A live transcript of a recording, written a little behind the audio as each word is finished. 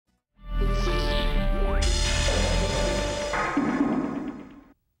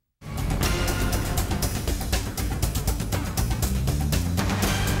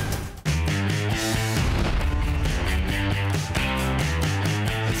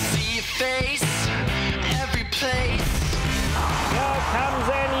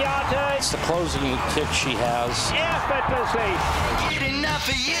closing kick she has. Effortlessly. Get enough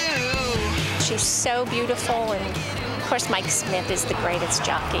of you. She's so beautiful, and of course Mike Smith is the greatest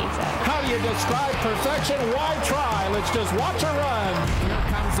jockey. So. How do you describe perfection? Why try? Let's just watch her run. Here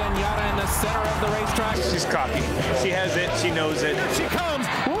comes Zenyatta in the center of the racetrack. She's cocky. She has it. She knows it. She comes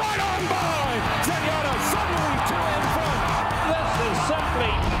right on by. Zenyatta suddenly two in front. This is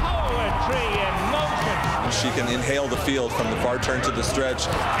simply poetry in motion. She can inhale the field from the far turn to the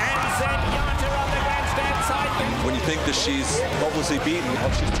stretch. And Zenyatta on the grandstand side. When you think that she's hopelessly beaten,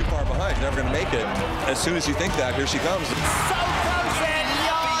 oh, she's too far behind, she's never going to make it. As soon as you think that, here she comes. So close,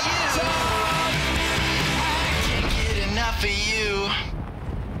 Zenyatta! I can't get enough of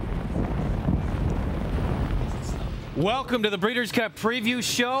you. Welcome to the Breeders' Cup Preview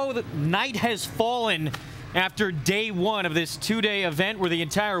Show. The night has fallen after day one of this two-day event where the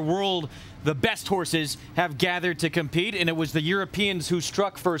entire world, the best horses, have gathered to compete, and it was the Europeans who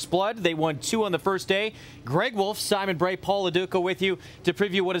struck first blood. They won 2 on the first day. Greg Wolf, Simon Bray, Paul LaDuca with you to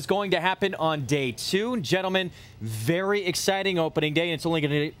preview what is going to happen on day 2. Gentlemen, very exciting opening day, and it's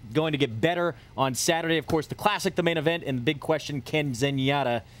only going to get better on Saturday. Of course, the Classic, the main event, and the big question, can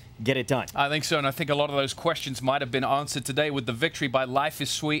Zenyatta get it done? I think so, and I think a lot of those questions might have been answered today with the victory by Life is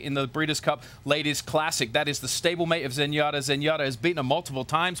Sweet in the Breeders' Cup Ladies Classic. That is the stablemate of Zenyatta. Zenyatta has beaten her multiple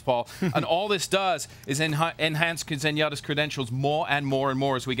times, Paul, and all this does is enhance Zenyatta's credentials more and more and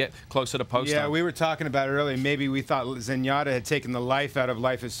more as we get closer to post time. Yeah, we were talking about it earlier. Maybe we thought Zenyatta had taken the life out of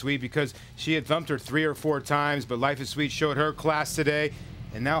Life is Sweet because she had thumped her 3 or 4 times, but Life is Sweet showed her class today.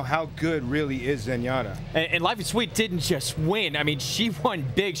 And now how good really is Zenyatta? And Life is Sweet didn't just win. I mean, she won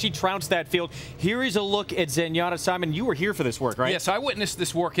big. She trounced that field. Here is a look at Zenyatta. Simon, you were here for this work, right? Yes, I witnessed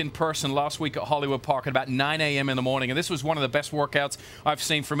this work in person last week at Hollywood Park at about 9 a.m. in the morning, and this was one of the best workouts I've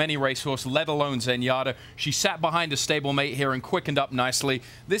seen from any racehorse, let alone Zenyatta. She sat behind a stablemate here and quickened up nicely.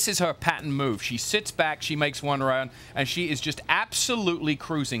 This is her pattern move. She sits back, she makes one round, and she is just absolutely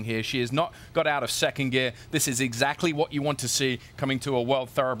cruising here. She has not got out of second gear. This is exactly what you want to see coming to a World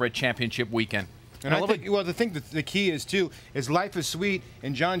Thoroughbred Championship weekend. And I think, well, the thing that the key is, too, is Life is Sweet,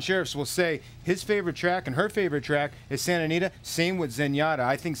 and John Sheriffs will say his favorite track and her favorite track is Santa Anita. Same with Zenyatta.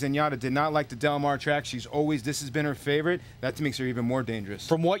 I think Zenyatta did not like the Del Mar track. This has been her favorite. That makes her even more dangerous.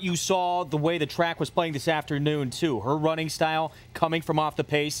 From what you saw, the way the track was playing this afternoon, too, her running style, coming from off the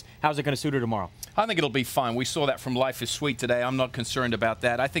pace, how's it going to suit her tomorrow? I think it'll be fine. We saw that from Life is Sweet today. I'm not concerned about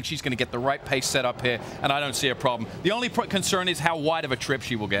that. I think she's going to get the right pace set up here, and I don't see a problem. The only concern is how wide of a trip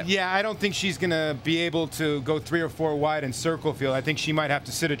she will get. Yeah, I don't think she's going to be able to go 3 or 4 wide in circle field. I think she might have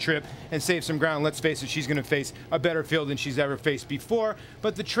to sit a trip and save some ground. Let's face it, she's going to face a better field than she's ever faced before.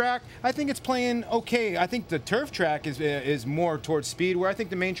 But the track, I think it's playing okay. I think the turf track is more towards speed, where I think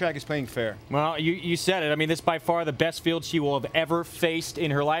the main track is playing fair. Well, you said it. I mean, this is by far the best field she will have ever faced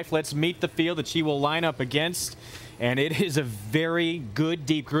in her life. Let's meet the field that she will line up against. And it is a very good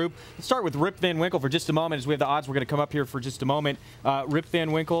deep group. Let's start with Rip Van Winkle for just a moment, as we have the odds. We're going to come up here for just a moment. Rip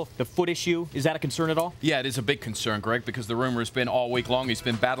Van Winkle, the foot issue, is that a concern at all? Yeah, it is a big concern, Greg, because the rumor has been all week long he's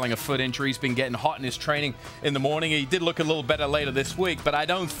been battling a foot injury. He's been getting hot in his training in the morning. He did look a little better later this week, but I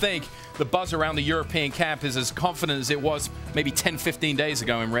don't think the buzz around the European camp is as confident as it was maybe 10, 15 days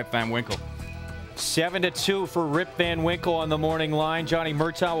ago in Rip Van Winkle. 7-2 for Rip Van Winkle on the morning line. Johnny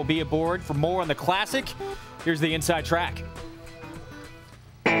Murtaugh will be aboard for more on the Classic. Here's the inside track.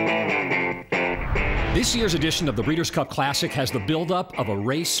 This year's edition of the Breeders' Cup Classic has the buildup of a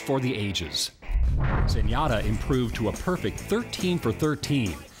race for the ages. Zenyatta improved to a perfect 13 for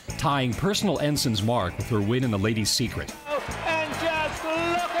 13, tying personal ensign's mark with her win in the Ladies' Secret. And just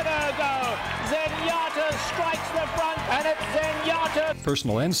look at her go. Zenyatta strikes the front, and it's Zenyatta.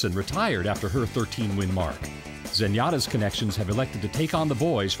 Personal ensign retired after her 13-win mark. Zenyatta's connections have elected to take on the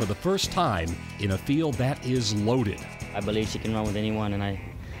boys for the first time in a field that is loaded. I believe she can run with anyone, and I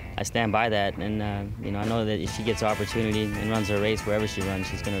stand by that. And you know, I know that if she gets an opportunity and runs her race wherever she runs,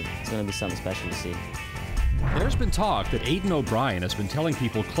 it's gonna be something special to see. There's been talk that Aidan O'Brien has been telling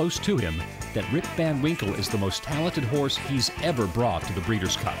people close to him that Rip Van Winkle is the most talented horse he's ever brought to the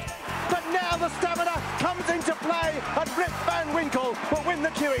Breeders' Cup. But now the stamina comes into play, and Rip Van Winkle will win the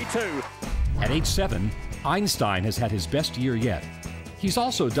QE2. At age 7, Einstein has had his best year yet. He's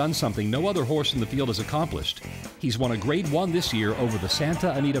also done something no other horse in the field has accomplished. He's won a Grade 1 this year over the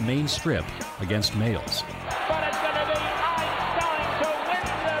Santa Anita main strip against males. But it's going to be Einstein to win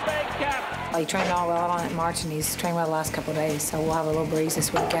the big cap. He trained all well on it in March, and he's trained well the last couple of days, so we'll have a little breeze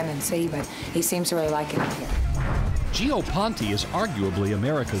this weekend and see, but he seems to really like it out here. Gio Ponte is arguably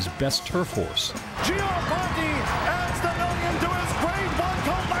America's best turf horse. Gio Ponte adds the million to his Grade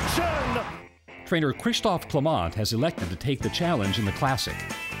 1 collection. Trainer Christophe Clement has elected to take the challenge in the Classic.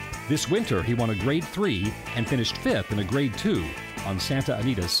 This winter, he won a Grade 3 and finished 5th in a Grade 2 on Santa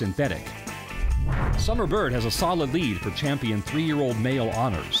Anita's Synthetic. Summer Bird has a solid lead for champion 3-year-old male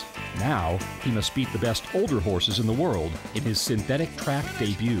honors. Now, he must beat the best older horses in the world in his synthetic track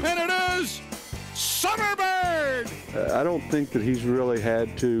debut. And it is Summer Bird! I don't think that he's really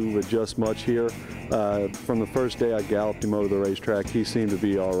had to adjust much here. From the first day I galloped him over the racetrack, he seemed to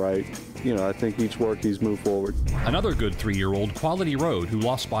be all right. You know, I think each work he's moved forward. Another good 3-year-old, Quality Road, who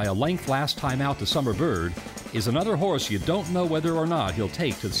lost by a length last time out to Summer Bird, is another horse you don't know whether or not he'll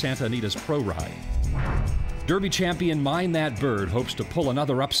take to the Santa Anita's Pro Ride. Derby champion Mind That Bird hopes to pull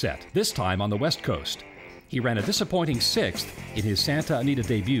another upset, this time on the West Coast. He ran a disappointing 6th in his Santa Anita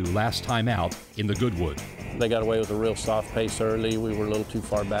debut last time out in the Goodwood. They got away with a real soft pace early. We were a little too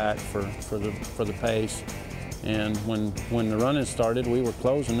far back for the pace. And when the running started, we were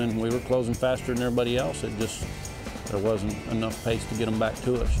closing, and we were closing faster than everybody else. There wasn't enough pace to get them back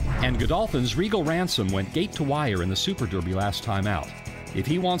to us. And Godolphin's Regal Ransom went gate to wire in the Super Derby last time out. If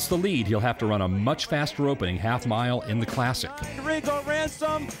he wants the lead, he'll have to run a much faster opening half-mile in the Classic. Regal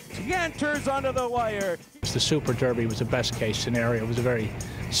Ransom enters onto the wire. The Super Derby was a best-case scenario. It was a very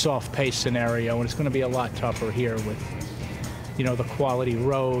soft-paced scenario, and it's going to be a lot tougher here with, you know, the Quality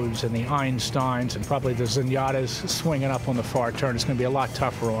Roads and the Einsteins and probably the Zenyatas swinging up on the far turn. It's going to be a lot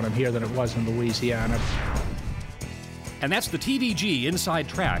tougher on him here than it was in Louisiana. And that's the TVG Inside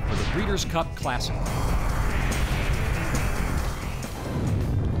Track for the Breeders' Cup Classic.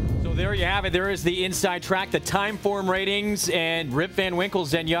 So there you have it. There is the Inside Track, the time form ratings, and Rip Van Winkle,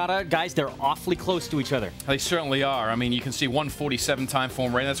 Zenyatta. Guys, they're awfully close to each other. They certainly are. I mean, you can see 147 time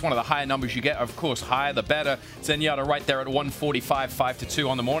form rating. That's one of the higher numbers you get. Of course, higher the better. Zenyatta right there at 145, 5-2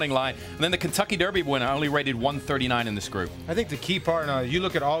 on the morning line. And then the Kentucky Derby winner only rated 139 in this group. I think the key part, you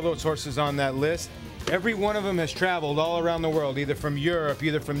look at all those horses on that list, every one of them has traveled all around the world, either from Europe,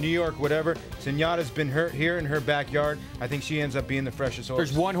 either from New York, whatever. Zenyatta's been hurt here in her backyard. I think she ends up being the freshest horse.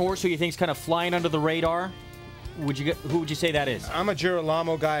 There's one horse who you think's kind of flying under the radar. Who would you say that is? I'm a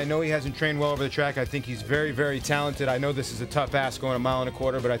Girolamo guy. I know he hasn't trained well over the track. I think he's very, very talented. I know this is a tough ask going 1.25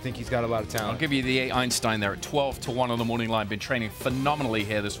 miles, but I think he's got a lot of talent. I'll give you the 8 Einstein there at 12-1 on the morning line. Been training phenomenally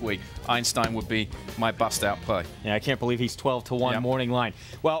here this week. Einstein would be my bust-out play. Yeah, I can't believe he's 12-1 morning line.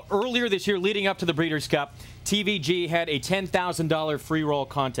 Well, earlier this year, leading up to the Breeders' Cup, TVG had a $10,000 free roll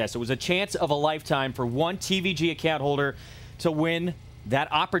contest. It was a chance of a lifetime for one TVG account holder to win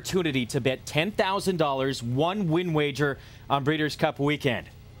that opportunity to bet $10,000, one win wager on Breeders' Cup weekend.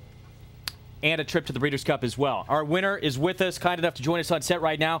 And a trip to the Breeders' Cup as well. Our winner is with us, kind enough to join us on set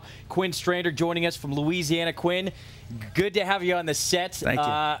right now. Quinn Strander joining us from Louisiana. Quinn, good to have you on the set. Thank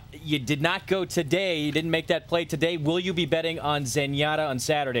you. You did not go today. You didn't make that play today. Will you be betting on Zenyatta on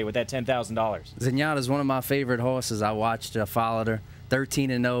Saturday with that $10,000? Zenyatta is one of my favorite horses. I watched her, followed her,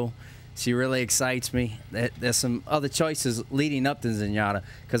 13-0. She really excites me. There's some other choices leading up to Zenyatta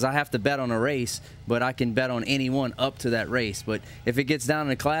because I have to bet on a race, but I can bet on anyone up to that race. But if it gets down to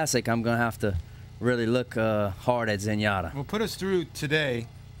the Classic, I'm going to have to really look hard at Zenyatta. Well, put us through today.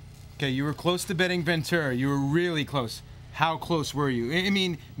 Okay, you were close to betting Ventura. You were really close. How close were you? I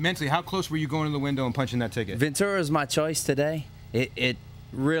mean, mentally, how close were you going to the window and punching that ticket? Ventura is my choice today. It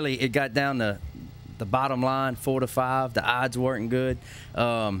really got down to the bottom line, 4-5. The odds weren't good.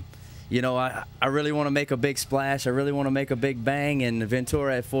 You know, I really want to make a big splash. I really want to make a big bang, and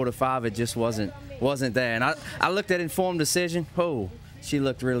Ventura at 4-5, it just wasn't there. And I looked at Informed Decision. Oh, she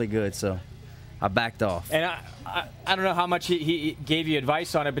looked really good, so I backed off. And I don't know how much he gave you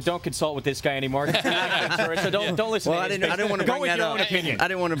advice on it, but don't consult with this guy anymore. So don't listen. Well, to I didn't want to bring that up. Opinion. I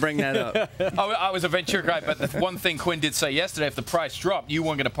didn't want to bring that up. I was a Ventura guy, but the one thing Quinn did say yesterday, if the price dropped, you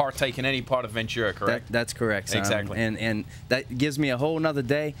weren't going to partake in any part of Ventura, correct? That's correct, Simon. Exactly. And that gives me a whole nother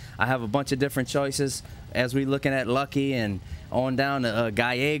day. I have a bunch of different choices as we looking at Lucky and on down to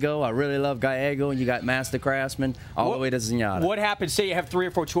Gallego. I really love Gallego, and you got Master Craftsman all the way to Zenyatta. What happens, say you have 3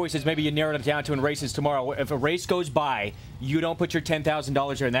 or 4 choices, maybe you narrowed it down to in races tomorrow. If a race goes by, you don't put your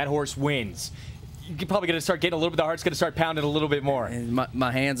 $10,000 there, and that horse wins. You're probably going to start getting a little bit, the heart's going to start pounding a little bit more. And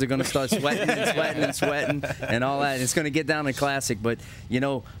my hands are going to start sweating and sweating and sweating and all that. It's going to get down to Classic. But, you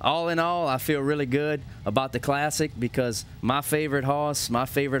know, all in all, I feel really good about the Classic because my favorite horse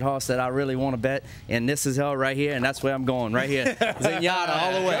that I really want to bet, and this is her right here, and that's where I'm going, right here. Zenyatta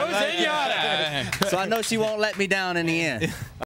all the way. Go Zenyatta! So I know she won't let me down in the end.